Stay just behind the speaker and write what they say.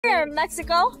Here in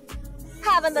Mexico,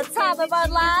 having the time of our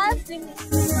lives. Tell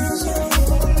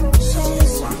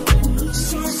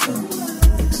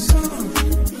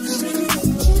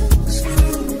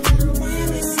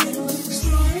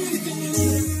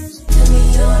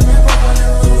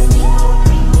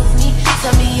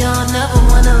me you'll never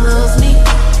wanna lose me.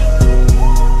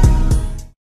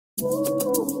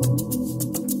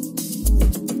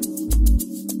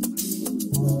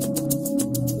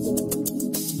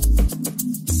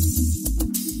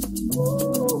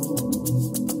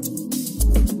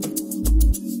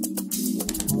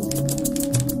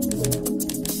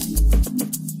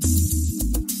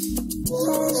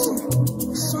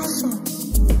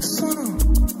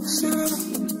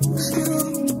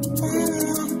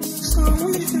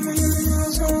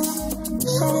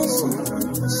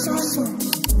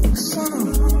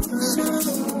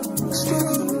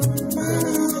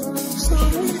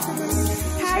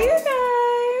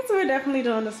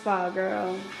 Doing the spa,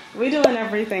 girl. We doing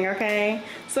everything, okay?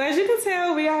 So as you can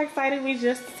tell, we are excited. We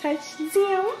just touched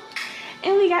down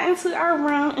and we got into our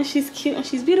room, and she's cute and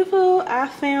she's beautiful. I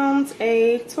filmed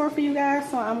a tour for you guys,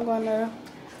 so I'm gonna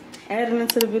add it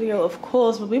into the video, of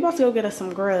course. But we about to go get us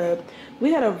some grub.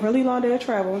 We had a really long day of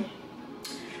travel.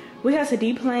 We had to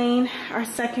deplane our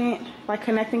second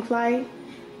connecting flight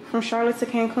from Charlotte to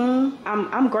Cancun.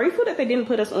 I'm grateful that they didn't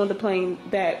put us on the plane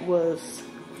that was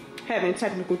having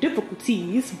technical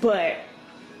difficulties, but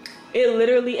it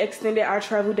literally extended our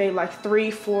travel day like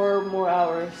 3-4 more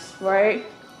hours, right?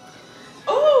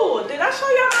 Oh, did I show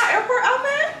y'all my airport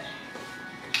outfit?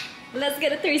 Let's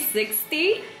get a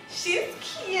 360. She's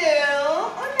cute.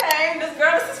 Okay, this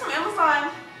is from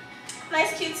Amazon.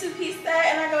 Nice cute 2-piece set,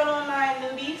 and I got on my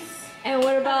newbies. And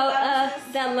what about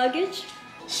that luggage?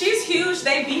 She's huge.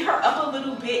 They beat her up a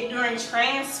little bit during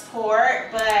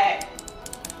transport, but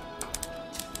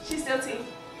she's still cute.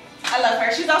 I love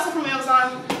her. She's also from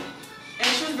Amazon, and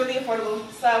she was really affordable.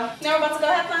 So now we're about to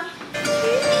go have fun.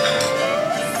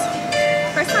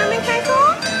 First time in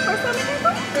Cancun? First time in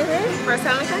Cancun? First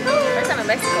time in Cancun? First time in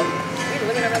Mexico. We're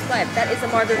living our best life. That is a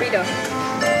margarita.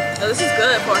 Oh, this is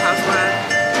good for a house wine.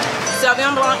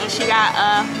 Sauvignon Blanc, and she got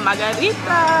a margarita.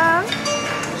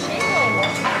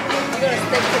 You gonna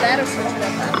stick to that or switch it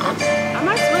up? I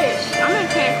might switch. I'm in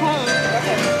Cancun.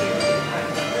 Okay.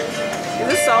 Is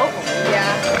this salt? Yeah,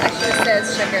 actually it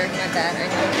says sugar, my bad, I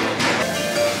know.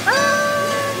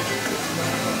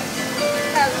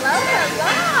 Hello,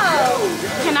 hello!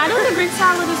 Can I do the Greek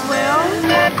salad as well?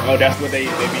 Oh, that's what they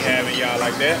be having y'all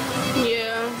like that?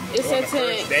 Yeah, it's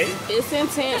intense. It's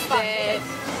intense that...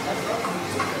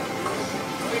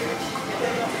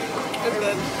 It's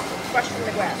good. Fresh from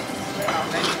the grass.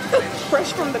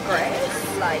 Fresh from the grass?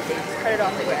 Like, they cut it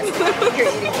off the grass. You're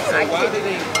eating it. So why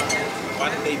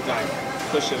did they like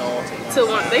push it all to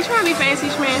one? They try to be fancy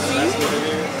schmancy. That's what it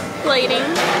is?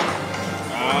 Plating.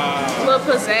 Ah. Little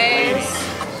pizzazz.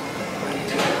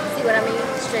 See what I mean?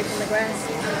 Straight from the grass.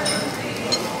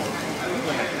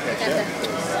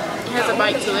 It has a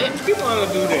bite to it. People want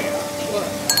to do that. What?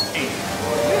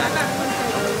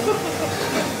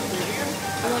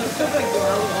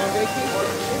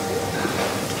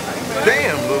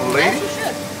 Damn, little lady. Yes, you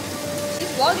should.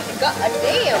 She's vlogging. God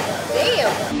damn.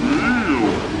 Damn.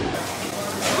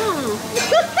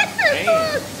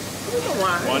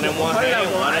 One in one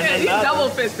hand, one in He's another. double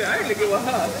fisted. I ain't gonna get with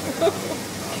her.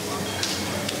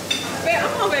 Man,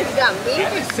 I'm over here. You got me.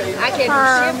 I can't do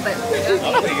shit, but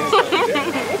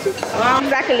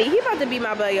Exactly. He about to be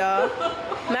my butt, y'all.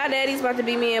 My daddy's about to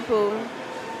be me and Pooh.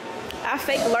 I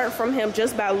fake learned from him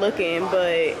just by looking,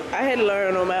 but I had to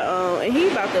learn on my own, and he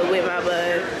about to whip my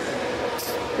butt.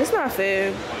 It's not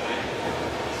fair.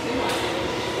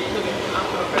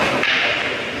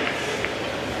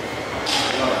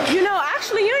 You know,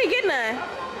 actually, you ain't getting none.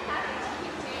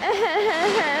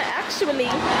 Actually.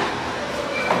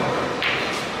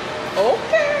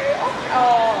 Okay.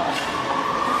 Oh.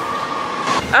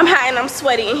 I'm hot and I'm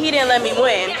sweaty, and he didn't let me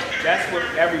win. That's what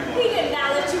everyone. he did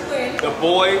not let you win. The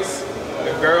boys,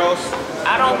 the girls.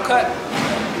 I don't cut.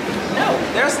 No,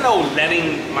 there's no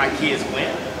letting my kids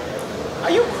win. Are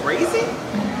you crazy?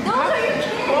 Those are your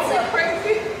kids.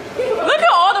 Crazy. Look at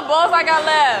all the balls I got You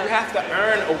left. have to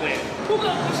earn a win. Who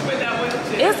gonna push me that way?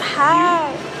 It's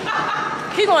hot.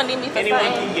 He gonna need me for Anyone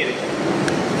something. can get it.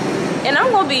 And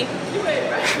I'm gonna be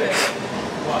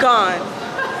gone.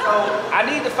 So I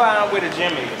need to find where the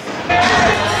gym is.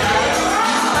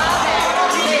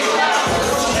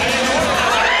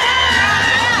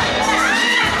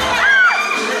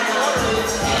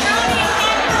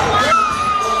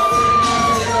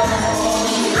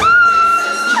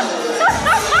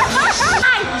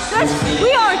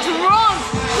 We are drunk.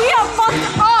 We are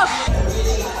fucked up.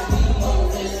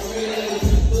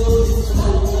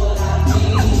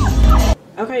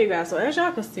 guys, so as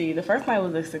y'all can see, the first night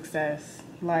was a success.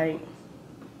 Like,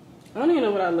 I don't even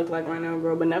know what I look like right now,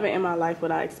 bro, but never in my life would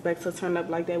I expect to turn up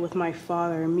like that with my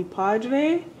father. Mi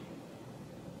padre,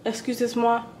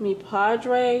 excusez-moi, mi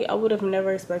padre. I would have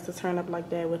never expected to turn up like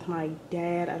that with my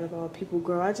dad out of all people.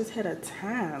 Girl, I just had a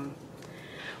time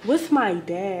with my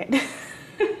dad.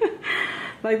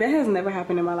 Like, that has never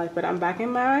happened in my life. But I'm back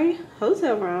in my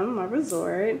hotel room, my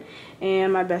resort,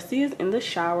 and my bestie is in the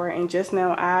shower. And just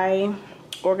now I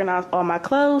organized all my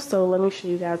clothes, so let me show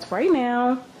you guys right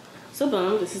now. So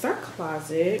boom, this is our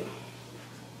closet.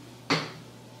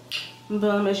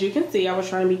 Boom, as you can see, I was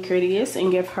trying to be courteous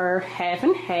and give her half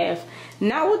and half.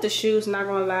 Not with the shoes, not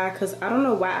gonna lie, because I don't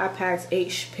know why I packed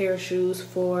 8 pair of shoes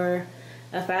for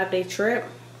a 5-day trip.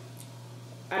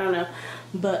 I don't know.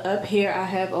 But up here I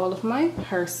have all of my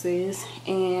purses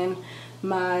and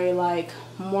my like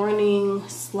morning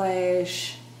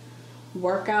slash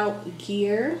workout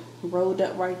gear rolled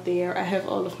up right there. I have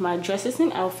all of my dresses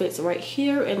and outfits right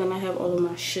here, and then I have all of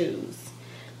my shoes.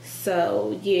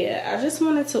 So yeah, I just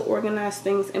wanted to organize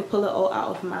things and pull it all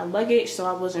out of my luggage so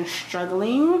I wasn't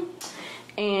struggling.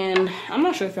 And I'm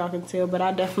not sure if y'all can tell, but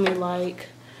I definitely like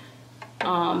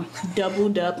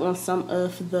doubled up on some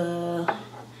of the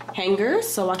hangers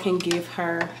so I can give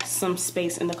her some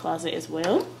space in the closet as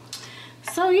well.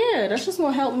 So yeah, that's just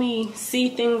gonna help me see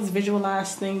things,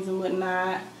 visualize things and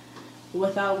whatnot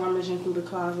without rummaging through the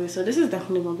closet. So this is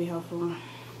definitely gonna be helpful.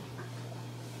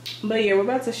 But yeah, we're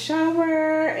about to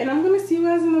shower and I'm gonna see you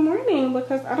guys in the morning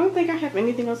because I don't think I have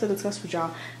anything else to discuss with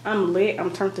y'all. I'm lit,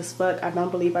 I'm turned as fuck. I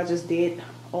don't believe I just did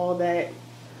all that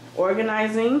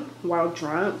organizing while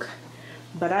drunk,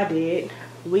 but I did.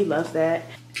 We love that.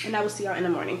 And I will see y'all in the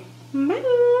morning. Bye.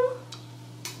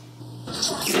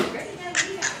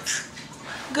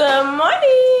 Good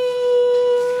morning.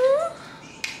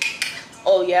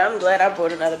 Oh yeah, I'm glad I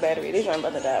brought another battery. This one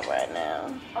about to die right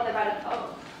now. Oh, they're about to,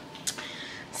 oh.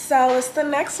 So it's the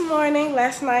next morning.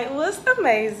 Last night was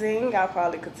amazing. Y'all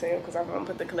probably could tell because I'm gonna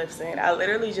put the clips in. I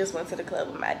literally just went to the club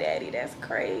with my daddy. That's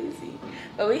crazy.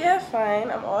 But we had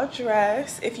fun. I'm all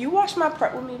dressed. If you watch my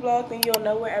prep with me vlog, then you'll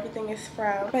know where everything is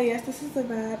from. But yes, this is the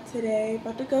vibe today.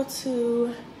 About to go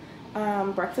to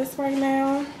breakfast right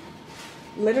now.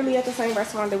 Literally at the same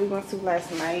restaurant that we went to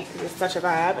last night. It's such a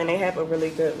vibe, and they have a really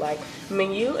good like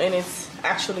menu, and it's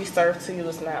actually served to you.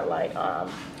 It's not like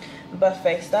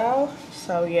buffet style.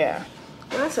 So yeah,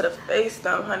 went into the face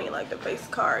though, honey, like the face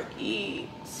card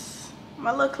eats.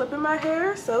 My little clip in my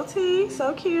hair, so tea,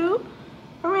 so cute,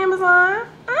 from Amazon.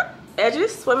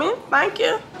 Edges swimming, thank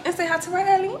you. And say hi to my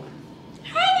girlie.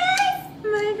 Hi guys,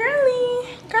 my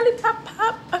girlie pop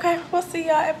pop. Okay, we'll see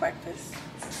y'all at breakfast.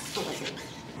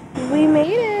 We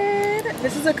made it.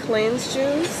 This is a cleanse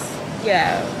juice.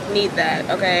 Yeah, need that.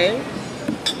 Okay,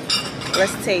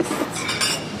 let's taste.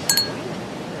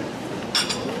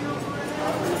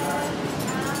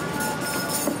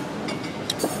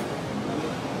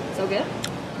 So good?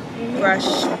 Fresh,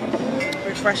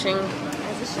 refreshing.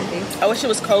 As it should be. I wish it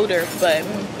was colder, but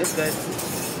it's good.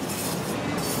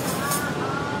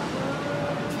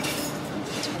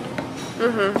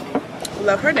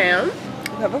 Love her down.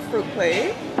 We have a fruit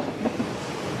plate.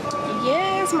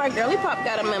 Yes, my girly pop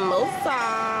got a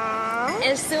mimosa.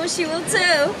 And soon she will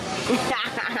too.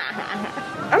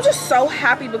 I'm just so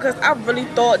happy because I really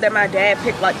thought that my dad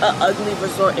picked like an ugly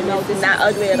resort, and no, it's not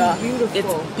ugly at all.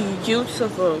 Beautiful. It's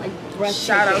beautiful. Like,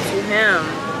 shout out to him.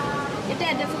 Your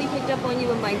dad definitely picked up on you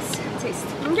and Mike's taste.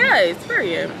 Yes,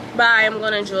 period. Bye. I'm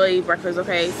gonna enjoy breakfast.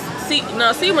 Okay. See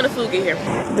you when the food get here.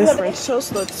 This French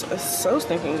toast looks so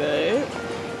stinking good.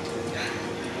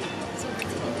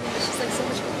 She's like so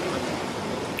much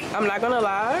fun. I'm not gonna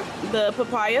lie, the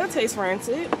papaya tastes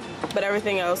rancid, but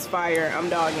everything else fire. I'm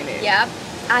dogging it. Yeah,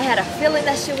 I had a feeling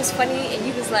that shit was funny, and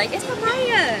you was like, "It's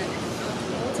papaya."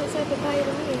 It tastes like papaya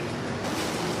to me.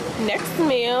 Next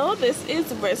meal, this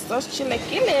is Bristol's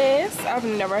chilaquiles. I've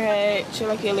never had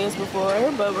chilaquiles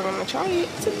before, but we're gonna try it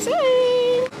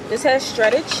today. This has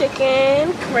shredded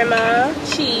chicken, crema,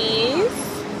 cheese,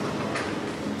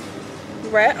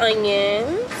 red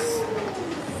onions.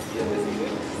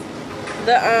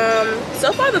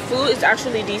 So far the food is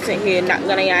actually decent here, not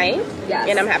gonna lie. Yes.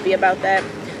 And I'm happy about that.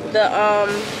 The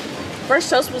French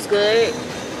toast was good,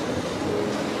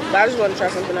 but I just want to try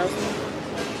something else.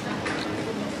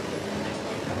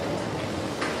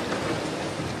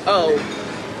 Oh.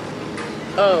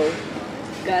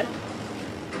 Good.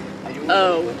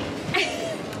 Oh.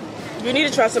 You need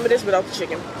to try some of this without the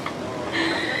chicken.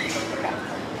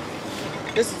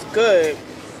 This is good.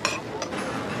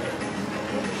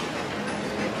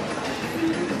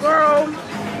 Girl.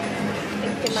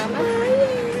 Thank you, Mama.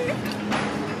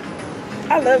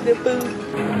 I love good food.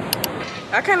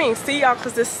 I can't even see y'all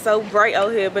because it's so bright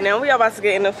out here. But now we are about to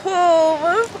get in the pool.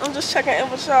 I'm just checking in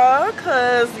with y'all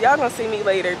because y'all gonna see me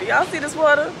later. Do y'all see this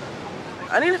water?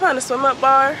 I need to find a swim up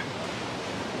bar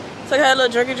so I can have a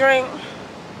little drinky drink.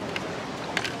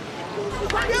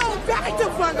 Yo, back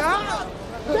the fuck up!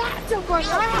 Back the fuck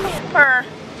up!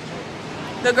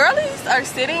 The girlies are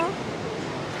sitting.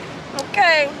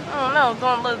 Okay, I don't know,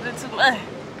 going a little bit too much.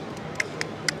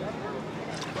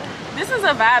 This is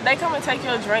a vibe. They come and take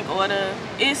your drink order.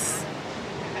 It's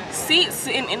seats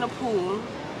sitting in the pool.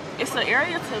 It's an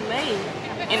area to lay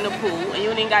in the pool, and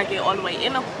you ain't gotta get all the way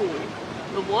in the pool.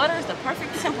 The water is the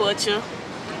perfect temperature.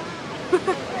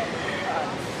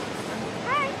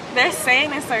 There's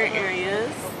sand in certain areas.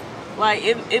 Like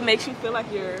it makes you feel like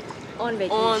you're On the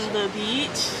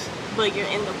beach, but you're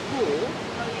in the pool.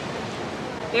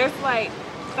 There's like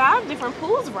 5 different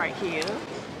pools right here.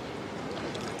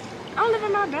 I'm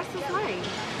living my bestest life.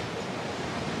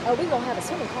 Oh, we gonna have a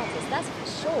swimming contest, that's for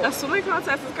sure. A swimming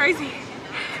contest is crazy.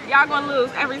 Y'all gonna lose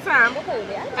every time.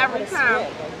 Every time.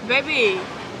 Baby,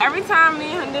 every time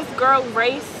me and this girl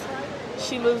race,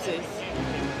 she loses.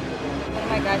 One of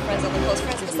my guy friends and the close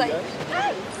friends was like,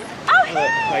 hi. Oh, hey.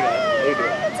 Hi guys, how you doing?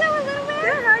 How you doing, little man?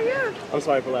 Good, how are you? I'm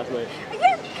sorry for last night.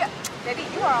 Baby,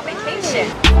 you are on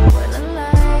vacation.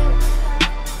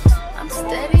 I'm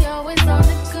steady, always on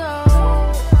the go.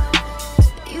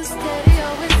 You steady,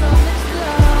 always on the go.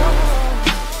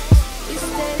 You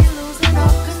steady, losing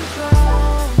all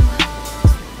control.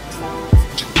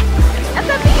 At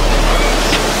the beach.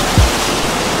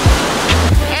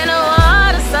 And the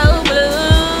water's so blue.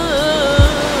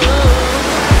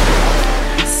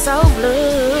 So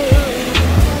blue.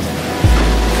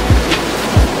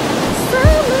 So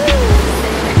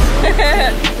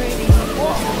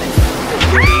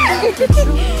It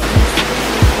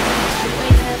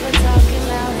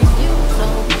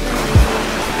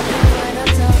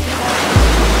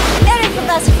is the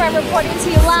best friend reporting to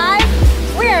you live.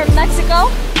 We're in Mexico,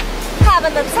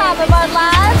 having the time of our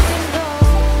lives.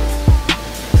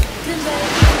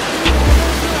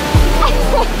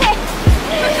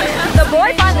 The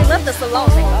boy finally left us alone,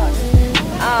 thank God.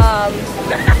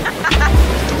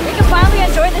 We can finally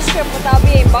enjoy this trip without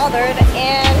being bothered,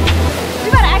 and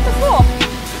we gotta act a fool.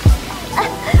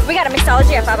 We got a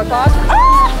mixology at 5 o'clock.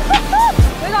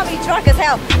 We're gonna be drunk as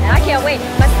hell, and I can't wait.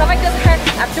 My stomach doesn't hurt.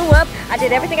 I threw up. I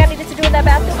did everything I needed to do in that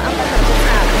bathroom. I'm gonna have a good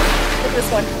time. Look at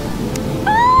this one.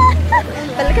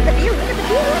 But look at the view. Look at the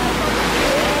view.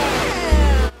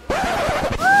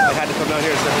 I had to come down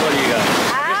here and say hello to you guys.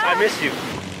 I missed you.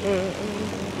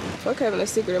 Fuck having a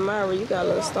secret admirer, you got a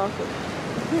little stalker.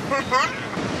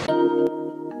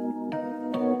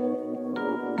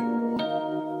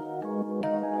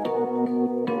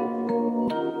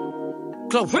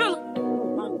 Glorilla.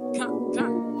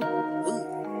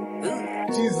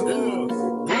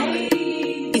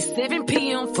 It's 7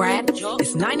 p.m. Friday.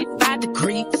 It's 95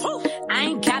 degrees. I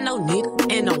ain't got no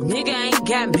nigga, and no nigga ain't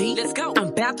got me. Let's go. I'm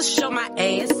about to show my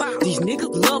ass. These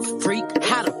niggas love a freak.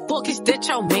 How the fuck is that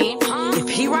your man? If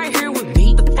he right here with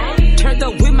me, turned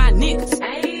up with my niggas,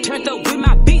 turned up with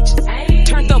my bitches,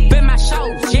 turned up in my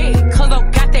shows, yeah, cause I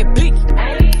got that blicky.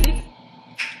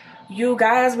 You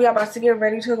guys, we are about to get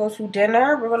ready to go to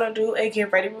dinner. We're gonna do a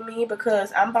get ready with me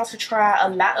because I'm about to try a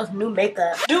lot of new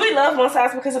makeup. Do we love One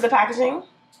Size because of the packaging?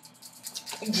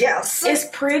 Yes. It's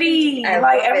pretty. I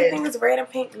Like love everything it. is red and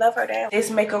pink. Love her down.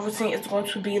 This makeup routine is going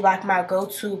to be like my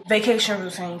go-to vacation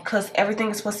routine because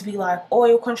everything is supposed to be like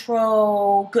oil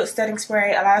control, good setting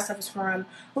spray. A lot of stuff is from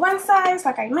One Size,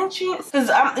 like I mentioned.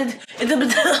 Because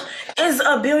it's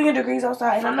a billion degrees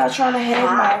outside, and I'm not trying to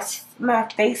have my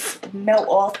face melt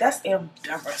off. That's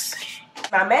embarrassing.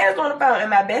 My man is on the phone, and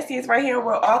my bestie is right here.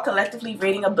 We're all collectively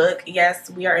reading a book.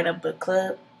 Yes, we are in a book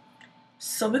club.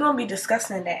 So we're going to be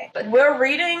discussing that. We're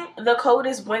reading The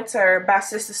Coldest Winter by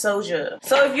Sister Soldier.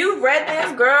 So if you read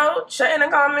this, girl, shut in the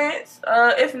comments.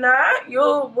 If not,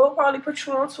 we'll probably put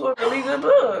you onto a really good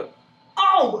book.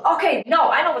 Oh, okay.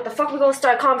 No, I know what the fuck we're gonna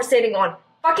start conversating on.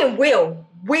 Fucking Will.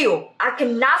 I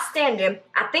cannot stand him.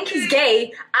 I think he's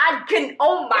gay.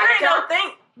 Oh my I God. don't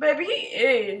think, baby, he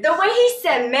is. The way he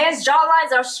said men's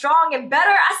jawlines are strong and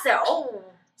better, I said, oh.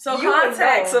 So you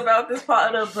context know. about this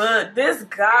part of the book. This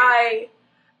guy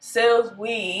sells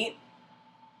weed.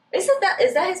 Is that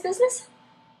his business?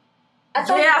 I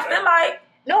feel like.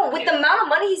 No, with the amount of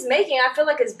money he's making, I feel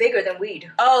like it's bigger than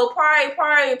weed. Oh,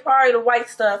 probably the white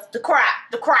stuff. The crack.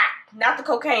 Not the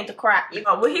cocaine, the crack.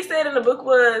 What he said in the book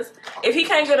was, if he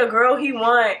can't get a girl he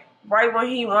want right when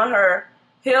he want her,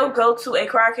 he'll go to a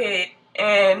crackhead,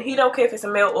 and he don't care if it's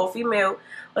a male or female,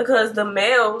 because the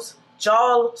male's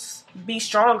jaws be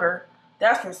stronger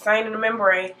That's insane in the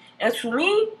membrane. And to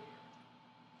me,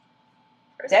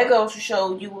 that goes to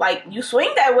show you, like, you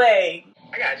swing that way.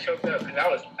 I got choked up because I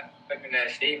was looking at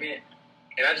that statement,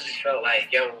 and I just felt like,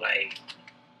 yo, like,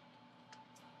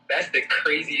 that's the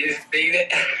craziest thing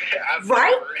that I've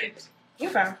ever read. You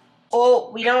fine. Oh,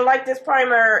 we don't like this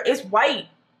primer. It's white.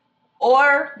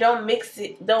 Or don't mix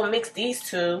it. Don't mix these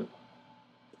two.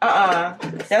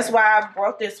 That's why I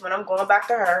brought this one. I'm going back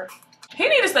to her. He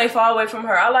need to stay far away from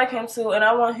her. I like him too, and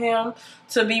I want him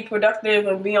to be productive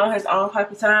and be on his own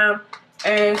type of time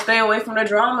and stay away from the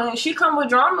drama. And she come with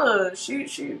drama. She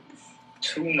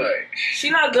too much. She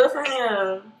not good for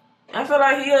him. I feel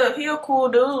like he a cool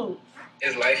dude.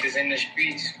 His life is in the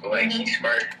streets, but like he's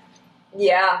smart.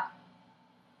 Yeah.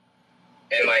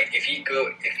 And like if he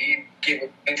give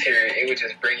into it, it would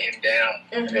just bring him down.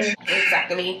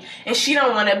 Exactly. And she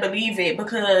don't want to believe it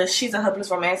because she's a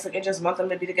hopeless romantic and just want them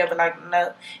to be together. Like,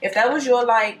 no. If that was your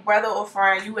like brother or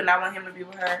friend, you would not want him to be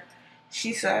with her.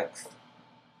 She sucks.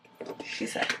 She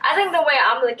sucks. I think the way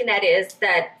I'm looking at it is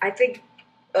that I think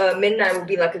Midnight would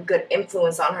be like a good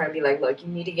influence on her and be like, look, you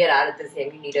need to get out of this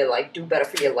game. You need to like do better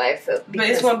for your life. But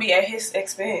it's gonna be at his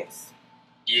expense.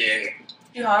 Yeah.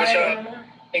 But y'all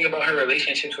think about her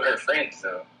relationships with her friends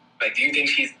though. Like, do you think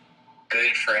she's a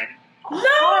good friend? No!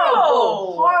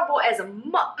 Horrible as a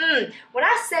when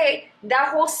I say that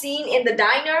whole scene in the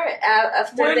diner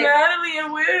after with Natalie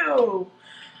and Will.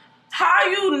 How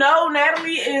you know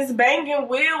Natalie is banging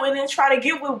Will and then try to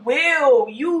get with Will?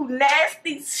 You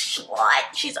nasty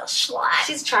slut. She's a slut.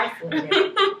 She's trifling. On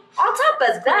top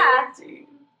of that,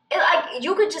 like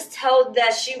you could just tell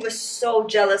that she was so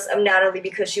jealous of Natalie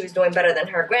because she was doing better than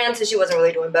her. Granted, she wasn't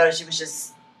really doing better. She was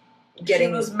just getting.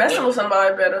 She was messing with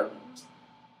somebody better.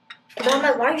 But I'm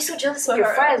like, why are you so jealous of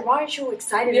your friends? Why aren't you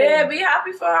excited? Yeah, be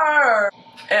happy for her.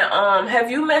 And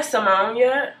have you met Simone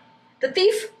yet? The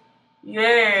thief?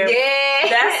 Yeah. Yeah.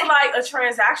 That's like a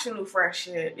transactional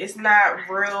friendship. It's not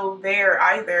real there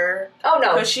either. Oh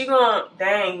no. Cause she gonna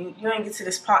dang, you ain't get to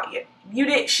this part yet. You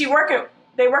did.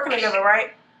 They working together,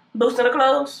 right? Boosting the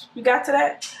clothes. You got to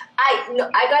that?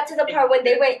 I got to the part when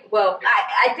they went. Well,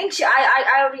 I think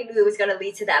I already knew it was gonna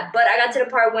lead to that, but I got to the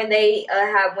part when they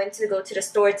went to go to the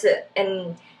store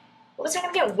and what was her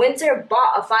name again? Winter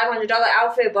bought a $500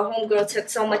 outfit, but homegirl took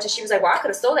so much, and she was like, "Well, I could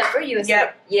have stole that for you."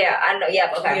 Yep. Yeah, I know.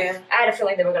 Yep. Okay. Yeah. I had a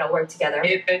feeling they were gonna work together.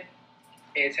 Pay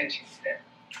attention to that.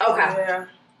 Okay. Yeah.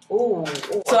 Ooh.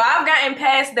 So I've gotten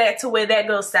past that to where that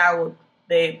goes sour,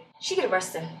 babe. She get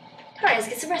arrested. Her ass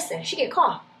gets arrested. She get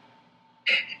caught.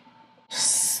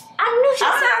 I knew she.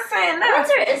 I'm not saying that.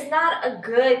 Winter is not a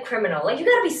good criminal. Like you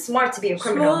gotta be smart to be a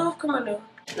criminal. Smooth criminal.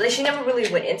 Like she never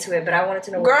really went into it, but I wanted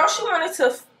to know. Girl, she wanted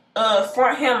to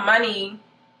front him money,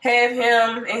 have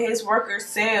him and his workers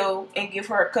sell, and give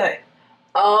her a cut.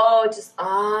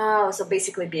 So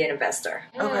basically be an investor.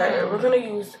 Okay, we're gonna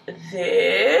use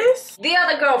this. The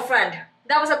other girlfriend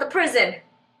that was at the prison.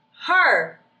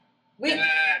 Her. He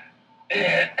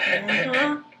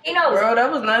knows. Bro, that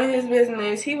was none of his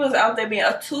business. He was out there being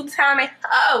a two-timing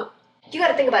hoe. You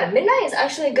gotta think about it. Midnight is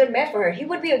actually a good man for her. He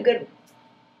would be a good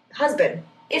husband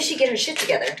if she get her shit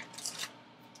together.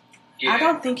 Yeah. I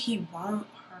don't think he wants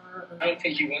her. I don't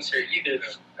think he wants her either,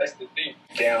 though. That's the thing.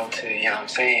 Down to, you know what I'm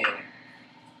saying,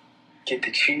 get the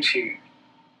choo-choo.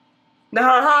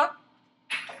 The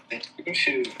The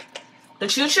choo-choo. The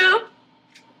choo-choo?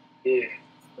 Yeah.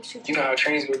 You know how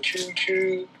trains go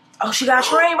choo-choo? Oh, she got a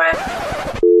train, right?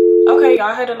 Okay,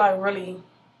 y'all had to like really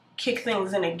kick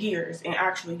things into gears and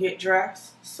actually get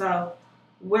dressed. So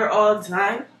we're all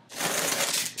done.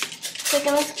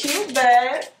 Taking this cute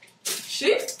bag.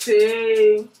 She's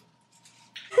big.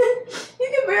 You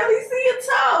can barely see a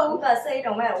toe. I'm about to say it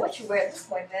don't matter what you wear at this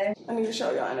point, man. I need to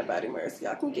show y'all in the body mirror so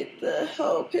y'all can get the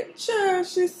whole picture.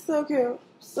 She's so cute.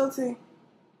 So tea.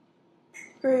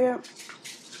 Great.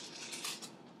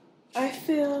 I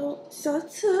feel so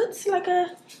toot like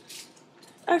a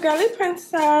girly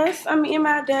princess. I'm meeting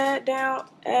my dad down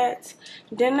at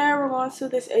dinner. We're going to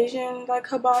this Asian like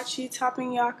hibachi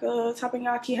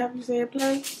tapengyaki, however you say it,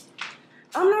 place.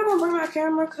 I'm not gonna bring my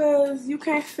camera because you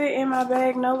can't fit in my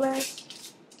bag no way.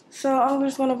 So I'm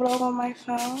just gonna vlog on my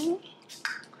phone.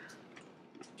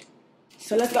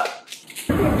 So let's go.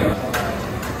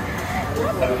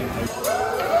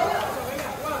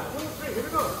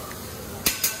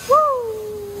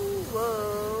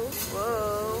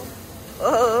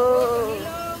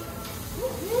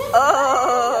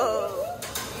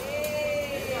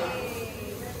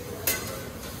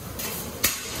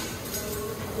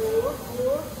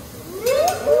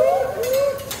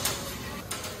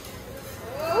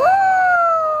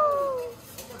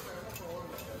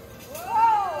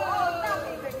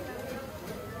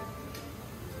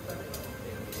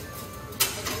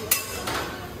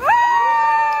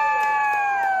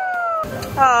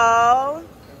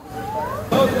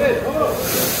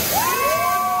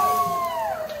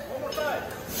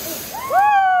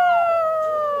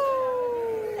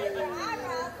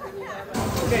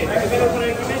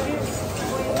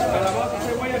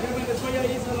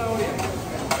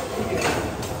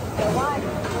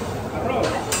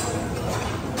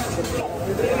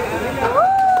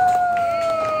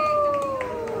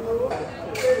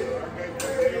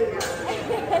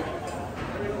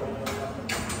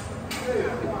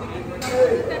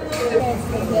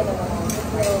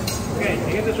 Okay,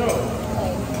 you get this roll.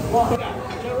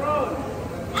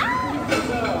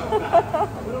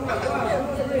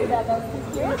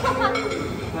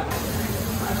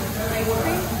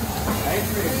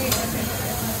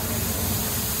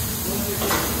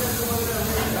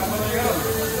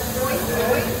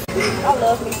 I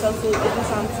love miso soup. It just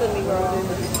sounds to me, girl.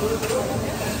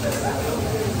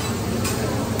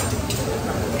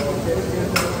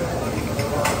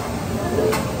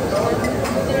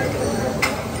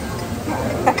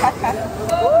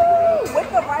 Ooh, with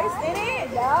the rice in it?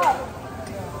 Yeah.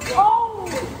 Oh!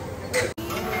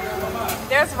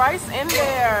 There's rice in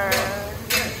there.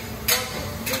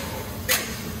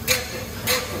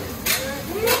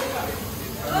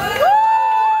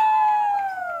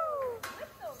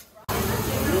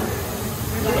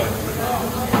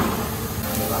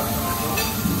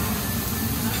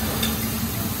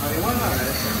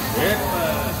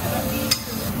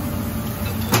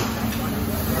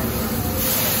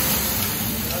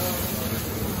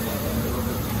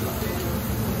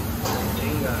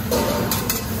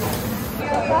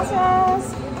 Gracias.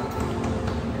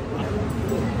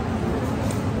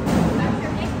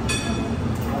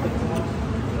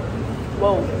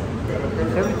 Whoa.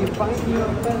 Everything fine here?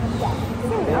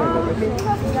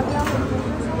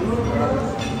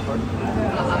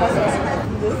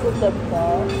 This is the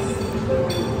best.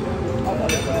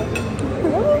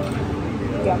 Really?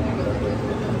 Yeah.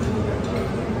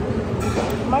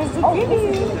 My zucchini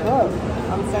is good.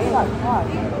 I'm saying like hot.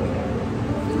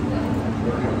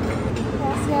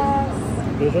 Gracias.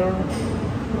 Pleasure.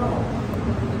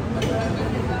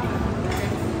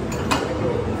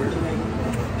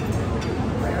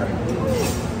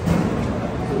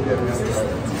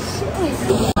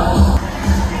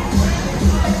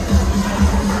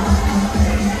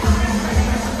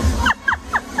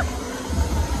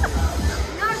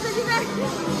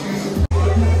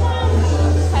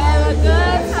 Have a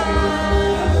good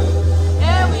time,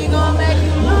 and we gonna make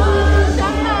you lose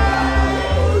your mind.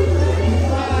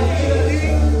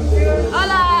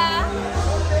 Hola.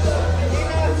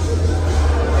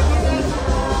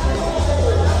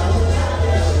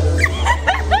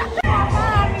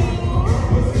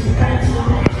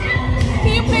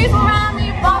 Can you please remind me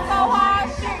about so hard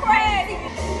shit crazy?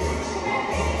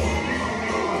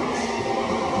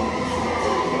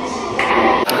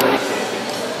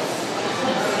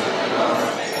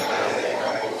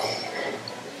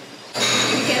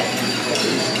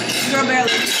 Girl,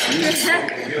 barely.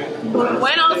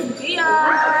 Buenos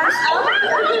dias.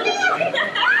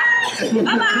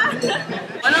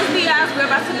 Buenos dias. We're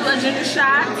about to do a ginger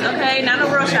shot, okay? Not a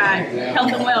real shot.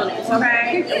 Health and wellness,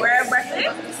 okay? And we're at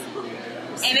breakfast.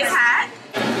 And it's hot.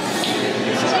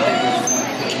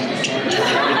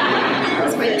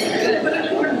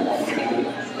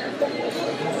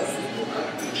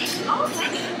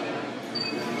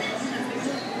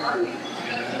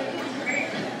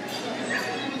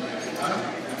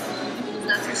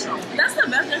 That's the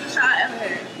best ginger shot ever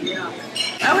had. Yeah.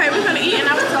 Okay, we're gonna eat and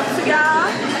I will talk to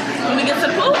y'all when we get to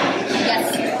the pool.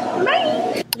 Yes.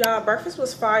 Bye. Y'all, breakfast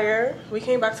was fire. We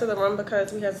came back to the room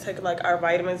because we had to take like our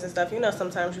vitamins and stuff. You know,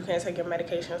 sometimes you can't take your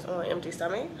medications on an empty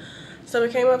stomach. So we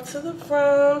came up to the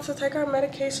room to take our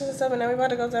medications and stuff, and then we're about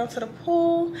to go down to the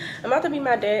pool. I'm about to meet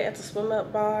my dad at the swim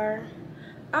up bar.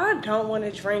 I don't want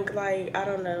to drink, like, I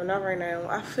don't know, not right now.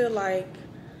 I feel like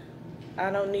I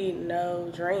don't need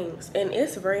no drinks, and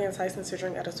it's very enticing to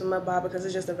drink at a swim up bar because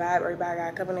it's just a vibe. Everybody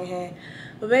got a cup in their hand,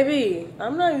 but baby,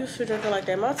 I'm not used to drinking like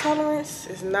that. My tolerance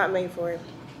is not made for it.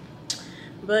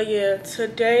 But yeah,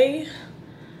 today's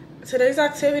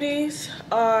activities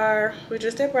are, we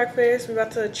just did breakfast, we're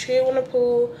about to chill in the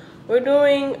pool, we're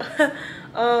doing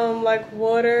like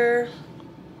water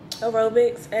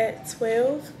aerobics at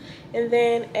 12, and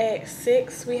then at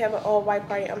 6 we have an all white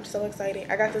party. I'm so excited.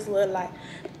 I got this little like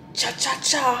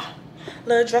cha-cha-cha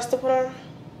little dress to put on. I'm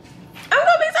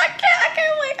gonna be so I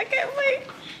can't wait.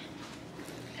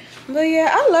 But yeah,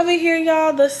 I love it here,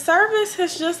 y'all. The service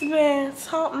has just been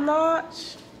top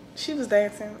notch. She was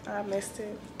dancing, I missed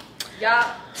it.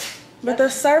 Yeah. But the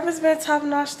service been top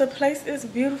notch. The place is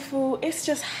beautiful. It's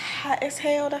just hot as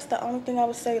hell. That's the only thing I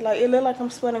would say. Like, it look like I'm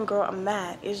sweating, girl. I'm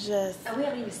not. It's just. And we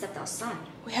haven't even stepped outside.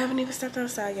 We haven't even stepped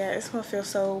outside yet. It's gonna feel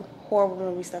so horrible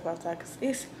when we step outside because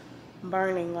it's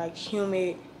burning, like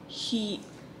humid, heat,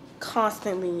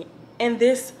 constantly. And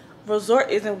this resort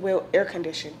isn't well air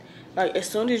conditioned. Like, as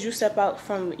soon as you step out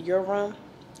from your room,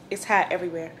 it's hot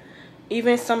everywhere.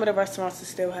 Even some of the restaurants is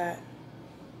still hot.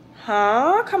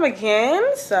 Huh? Come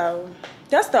again? So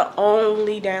that's the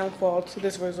only downfall to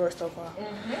this resort so far.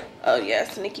 Oh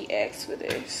yes, Nikki asked for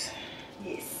this.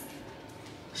 Yes.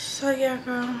 So yeah,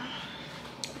 girl.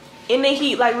 in the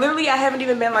heat. Like literally I haven't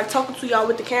even been like talking to y'all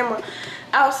with the camera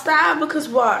outside because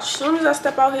watch, as soon as I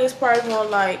step out here it's probably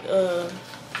going like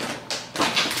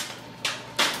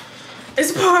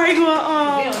it's probably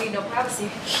going We don't need no privacy.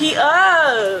 heat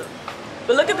up.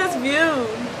 But look at this view.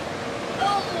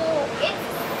 Oh,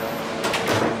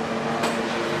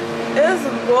 It's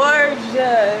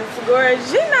gorgeous.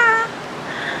 Gorgina.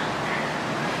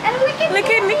 and look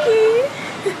at Nikki.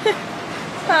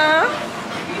 Huh?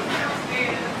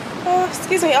 Oh,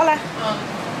 excuse me. Hola.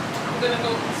 I'm gonna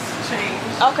go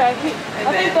change. Okay. I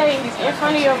think they in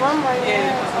front of your room right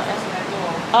now.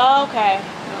 Oh, okay.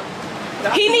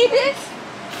 He need this?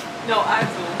 No, I do.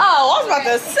 Oh, I was about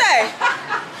to say.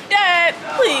 Dad,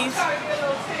 please.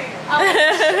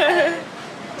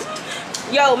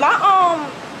 Yo, my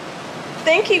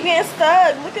thing keep getting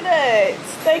stuck. Look at that.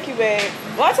 Thank you, babe.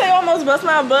 Well, I tell you, I almost bust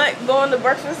my butt going to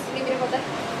breakfast.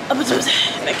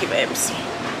 Thank you, babes.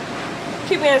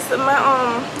 Keep getting stuck.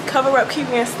 My cover up keep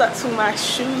getting stuck to my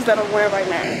shoes that I'm wearing right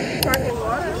now. Sparkling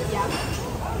water.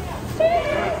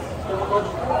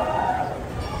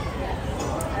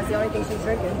 That's the only thing she's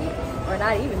drinking. Or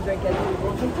not even drinking.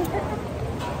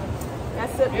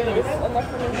 That's it. It's enough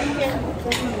for me.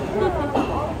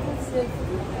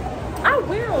 I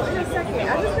will in a second.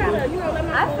 I just gotta, you know, let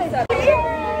my face up.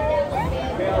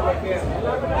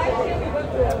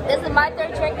 This is my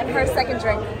third drink and her second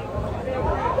drink.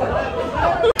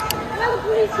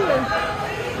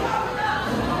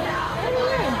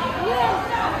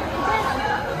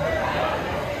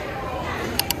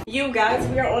 You guys,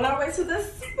 we are on our way to the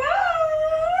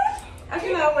spa. I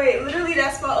cannot wait. Literally,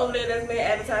 that spa over there that's been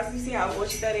advertised. You see how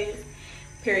gorgeous that is?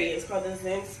 Period. It's called the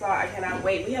Zen Spa. I cannot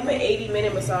wait. We have an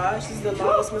 80-minute massage. This is the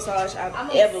longest massage I've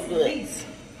ever booked.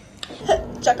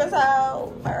 Check us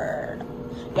out.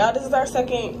 Y'all, this is our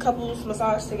second couples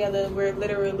massage together. We're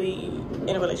literally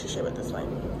in a relationship at this point.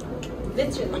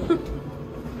 Literally.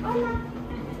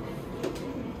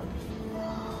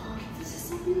 This is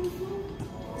so beautiful.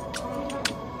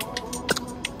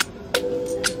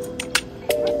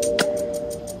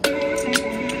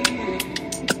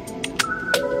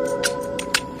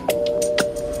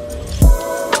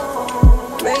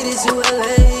 Made it to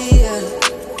LA, yeah.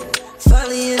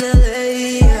 Finally in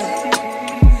LA,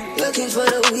 yeah. Looking for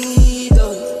the weed,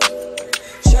 though.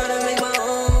 Trying to make my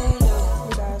own, though.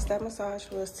 You guys, that massage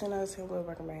was 10 out of 10. Would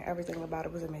recommend. Everything about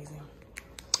it was amazing.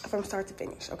 From start to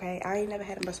finish, okay? I ain't never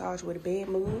had a massage where the bed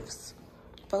moves,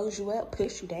 folds you up,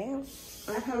 push you down.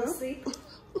 Sleep.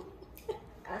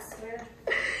 I swear.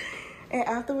 And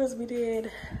afterwards, we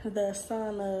did the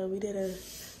sauna. We did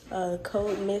a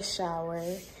cold mist shower.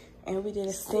 And we did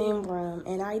a steam room,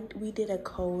 and we did a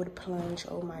cold plunge.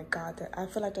 Oh my God, I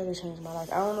feel like that just changed my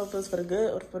life. I don't know if it was for the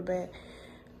good or for the bad,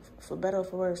 for better or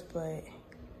for worse, but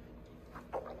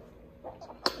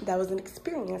that was an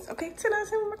experience. Okay, 10 out of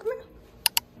 10, we recommend.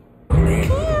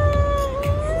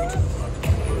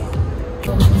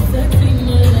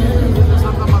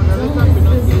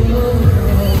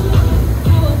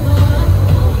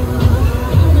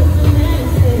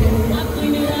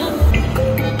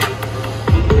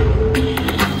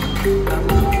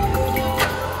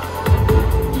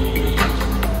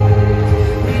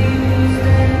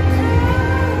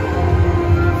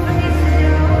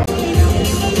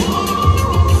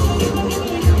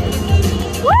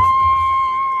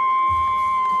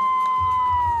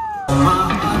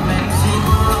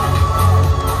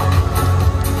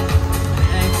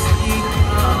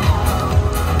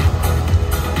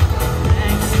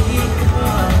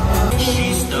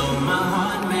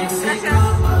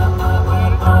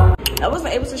 I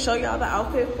wasn't able to show y'all the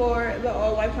outfit for the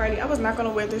all-white party. I was not gonna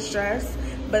wear this dress,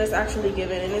 but it's actually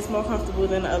given, and it's more comfortable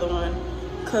than the other one.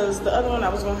 Cause the other one I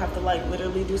was gonna have to like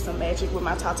literally do some magic with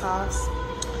my tatas.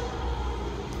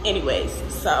 Anyways,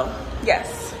 so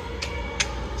yes,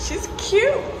 she's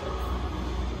cute.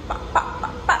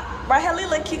 Right, Haley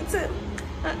look cute too.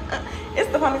 It's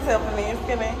the ponytail for me. It's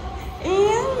giving.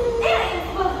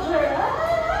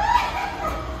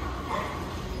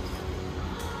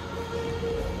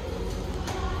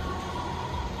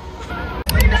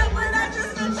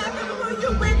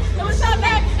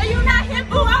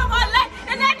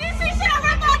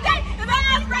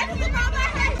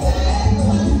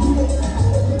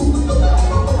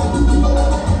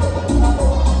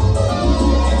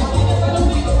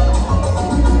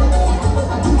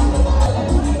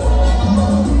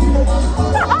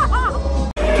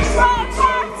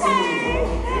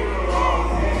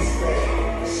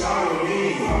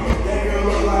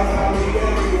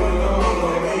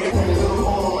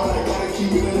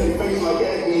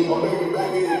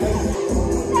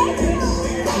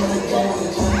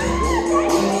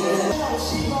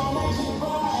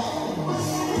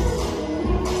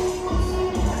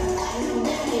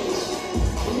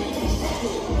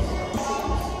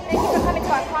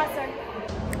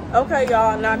 Okay,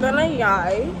 y'all, not gonna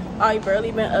lie, I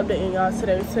barely been updating y'all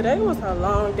today. Today was a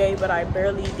long day, but I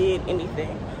barely did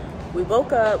anything. We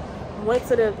woke up, went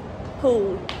to the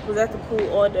pool, was at the pool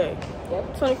all day.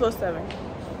 Yep. 24/7,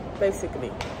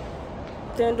 basically.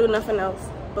 Didn't do nothing else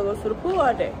but go to the pool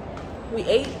all day. We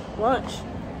ate lunch,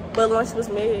 but lunch was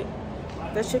mid.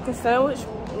 That chicken sandwich,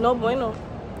 no bueno.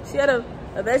 She had a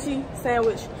veggie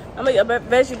sandwich. I'm gonna get a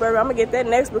veggie burger. I'm gonna get that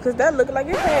next because that looked like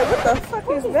it had, what the fuck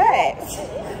is that?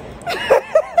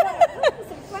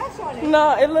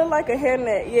 No, it looked like a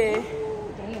hairnet, yeah.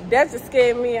 That just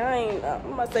scared me. I'm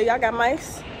gonna say, y'all got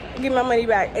mice? Give my money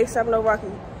back. ASAP no Rocky.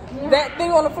 That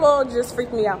thing on the floor just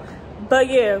freaked me out. But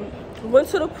yeah, went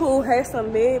to the pool, had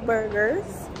some mid burgers,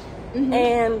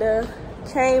 and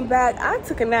came back. I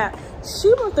took a nap.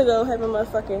 She went to go have a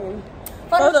motherfucking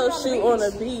photo shoot on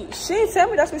the beach. She didn't tell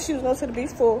me that's what she was going to the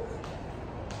beach for.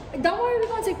 Don't worry, we're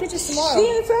going to take pictures tomorrow. She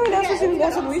didn't tell me that's what she was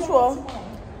going to the beach for.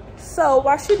 So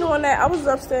while she doing that, I was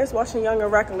upstairs watching Young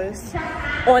and Reckless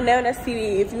on Now That's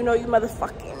TV. If you know, you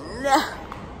motherfucking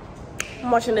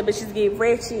I'm watching the bitches get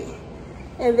ratchet.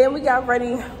 And then we got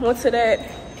ready, went to that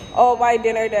all white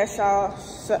dinner that y'all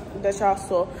saw. That's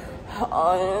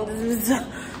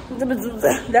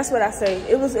what I say.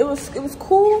 It was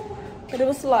cool, but it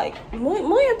was like muy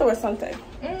or something.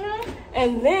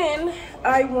 And then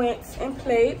I went and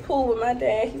played pool with my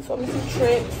dad. He taught me some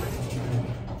tricks.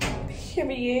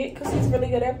 Period, because he's really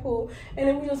good at pool. And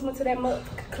then we just went to that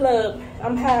club.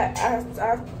 I'm hot.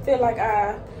 I feel like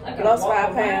I lost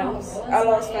 5 pounds. I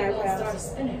lost 5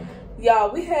 pounds. Y'all,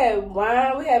 we had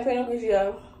wine, we had Pinot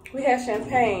Grigio, we had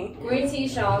champagne. Green tea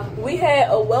shop. We had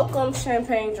a welcome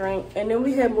champagne drink, and then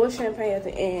we had more champagne at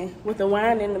the end with the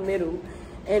wine in the middle.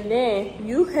 And then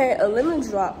you had a lemon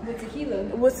drop with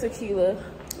tequila.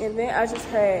 And then I just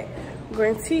had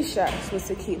green tea shots with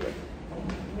tequila.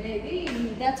 Baby,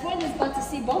 that's when it's about to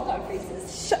see both our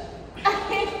faces. Shut.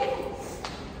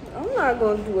 I'm not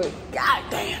gonna do it.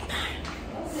 Goddamn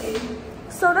thing. Okay.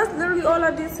 So that's literally all I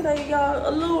did today, y'all.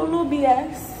 A little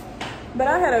BS. But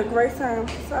I had a great time,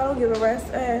 so I don't give a rat's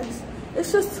ass.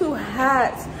 It's just too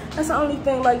hot. That's the only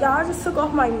thing. Like, y'all, I just took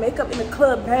off my makeup in the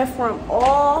club bathroom.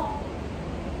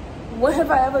 When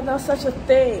have I ever done such a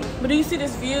thing? But do you see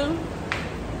this view?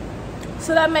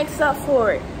 So that makes up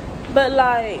for it. But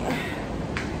like,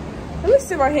 let me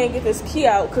sit right here and get this key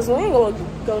out, because we ain't gonna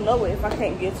go nowhere if I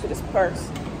can't get to this purse.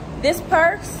 This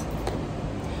purse,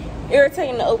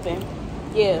 irritating to open.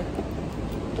 Yeah.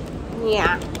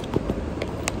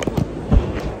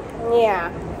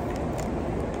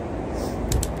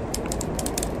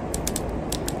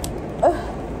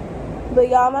 But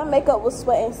y'all, my makeup was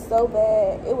sweating so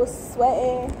bad. It was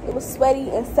sweating, it was sweaty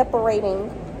and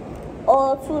separating.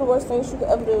 All 2 of the worst things you could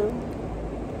ever do.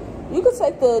 You could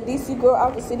take the DC girl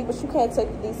out the city, but you can't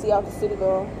take the DC out the city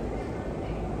girl.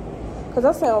 Cause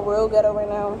I sound real ghetto right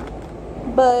now.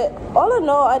 But all in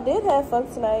all, I did have fun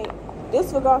tonight.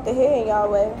 Disregard the hair in y'all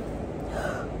way.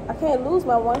 I can't lose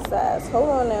my one size. Hold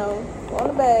on now. On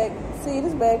the bag. See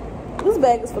this bag? This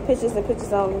bag is for pictures and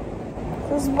pictures only.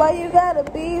 This is why you gotta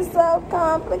be so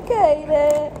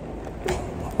complicated.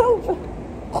 Don't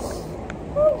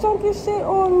junkie shit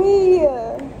on me.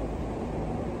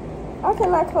 I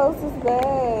cannot close this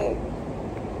bag.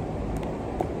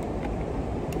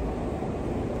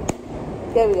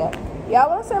 There we go. Y'all,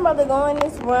 what I'm saying about to go in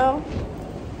this room,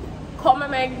 call my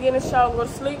man, get in the shower, go to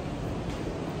sleep.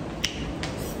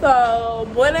 So,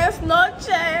 buenas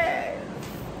noches.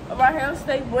 Right here,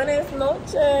 stay buenas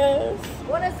noches.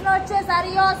 Buenas noches,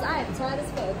 adios. I am tired as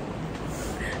fuck.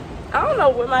 I don't know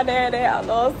where my dad at. I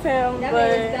lost him, that but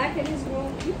man is back in his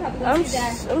room. You probably gonna see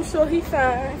that. I'm sure he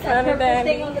fine. That purple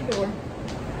thing on the door.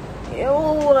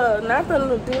 Ew, not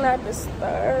the do not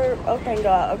disturb. Oh, thank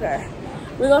God. Okay.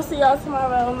 We're gonna see y'all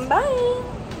tomorrow. Bye.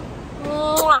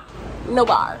 Mwah. No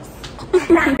bars.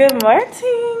 Good morning.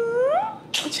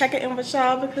 Checking in with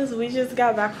y'all because we just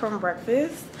got back from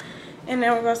breakfast. And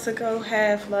then we're about to go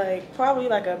have probably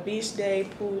a beach day,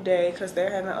 pool day, because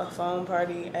they're having a foam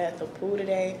party at the pool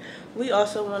today. We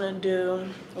also want to do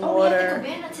water. We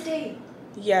have the cabana today.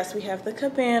 Yes, we have the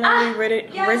cabana. We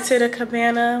rented a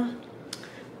cabana.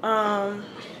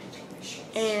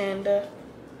 And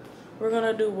we're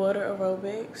gonna do water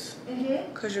aerobics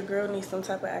because your girl needs some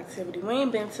type of activity. We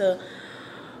ain't been to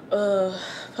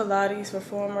Pilates,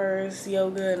 reformers,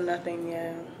 yoga, nothing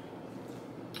yet.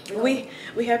 We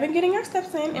have been getting our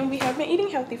steps in, and we have been eating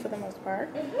healthy for the most part.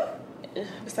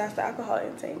 Besides the alcohol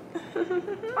intake. Honestly,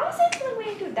 I feel like we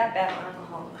ain't do that bad on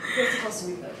alcohol. We're supposed to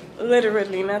be good.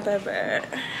 Literally, not that bad.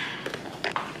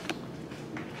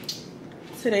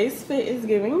 Today's fit is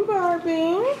giving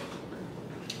Barbie.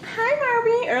 Hi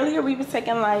Barbie. Earlier we was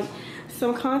taking like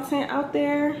some content out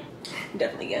there.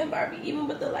 Definitely getting Barbie, even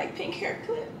with the like pink hair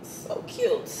clips. So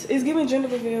cute. It's giving gender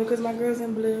reveal because my girl's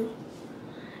in blue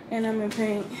and I'm in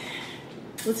pink.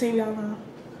 What team y'all on?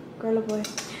 Girl or boy?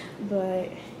 But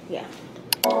yeah.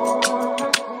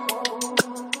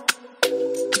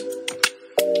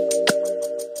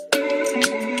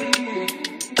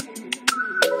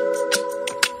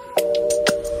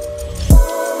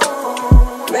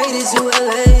 Made it to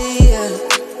LA, yeah.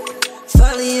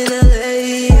 Finally in LA,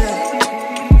 yeah.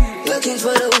 Looking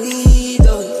for the weed,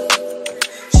 though.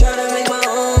 Tryna make my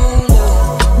own,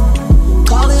 though.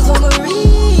 Calling for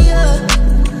Maria.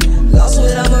 Lost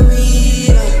without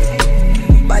Maria.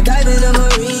 By diving in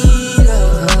Marina.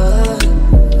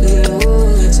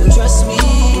 So trust me,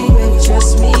 baby,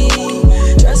 trust me.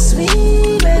 Trust me,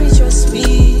 baby, trust me.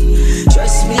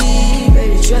 Trust me,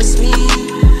 baby, trust me.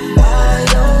 I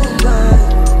don't mind.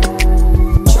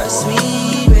 Trust me,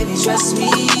 baby, trust me.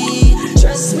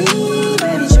 Trust me,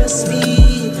 baby, trust me.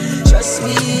 Trust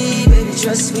me, baby,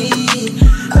 trust me.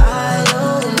 I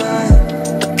don't mind.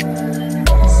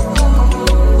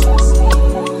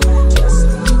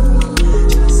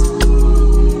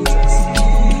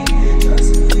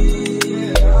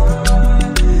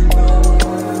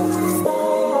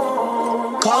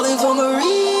 Calling for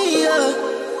Maria.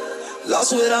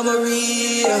 Lost without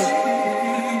Maria.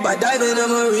 By diving in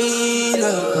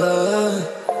Marina.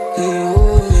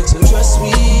 So trust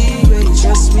me, baby,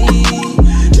 trust me.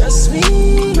 Trust me,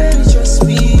 baby, trust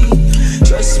me.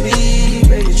 Trust me,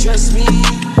 baby, trust me.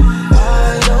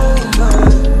 I don't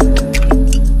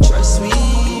mind. Trust me,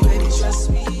 baby, trust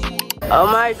me. Oh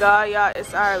my god, y'all,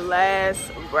 it's our last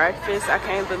breakfast. I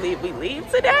can't believe we leave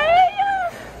today.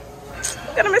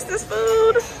 I'm gonna miss this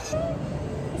food.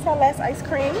 It's our last ice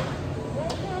cream.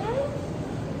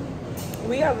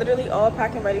 We are literally all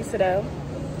packing ready to go.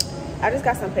 I just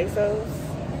got some pesos.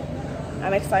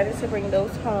 I'm excited to bring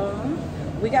those home.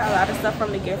 We got a lot of stuff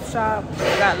from the gift shop.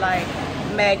 We got like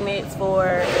magnets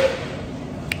for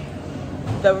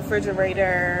the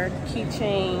refrigerator,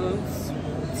 keychains,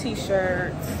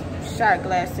 t-shirts, shot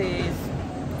glasses,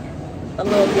 a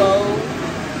little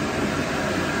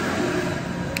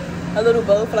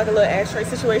bowl for like a little ashtray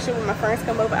situation when my friends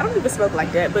come over. I don't even smoke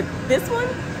like that, but this one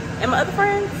and my other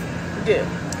friends do.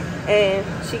 And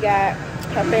she got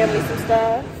her family some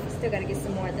stuff. Still gotta get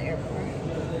some more at the airport.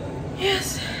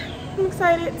 Yes, I'm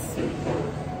excited.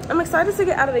 I'm excited to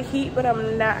get out of the heat, but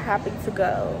I'm not happy to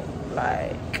go.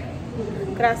 Like,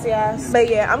 gracias. But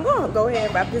yeah, I'm gonna go ahead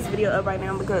and wrap this video up right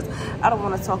now because I don't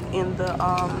want to talk in the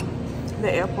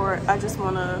airport. I just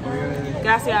wanna,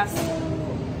 gracias.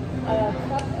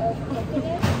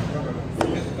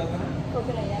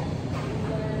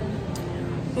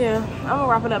 Yeah, I'm gonna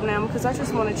wrap it up now because I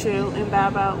just want to chill and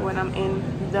vibe out when I'm in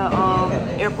the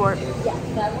airport.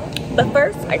 But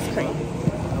first, ice cream.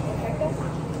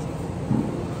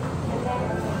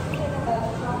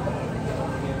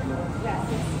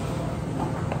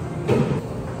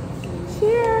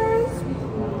 Cheers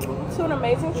to an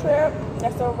amazing trip.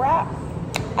 That's a wrap.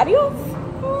 Adios.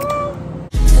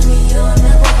 Tell me you'll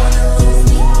never wanna lose.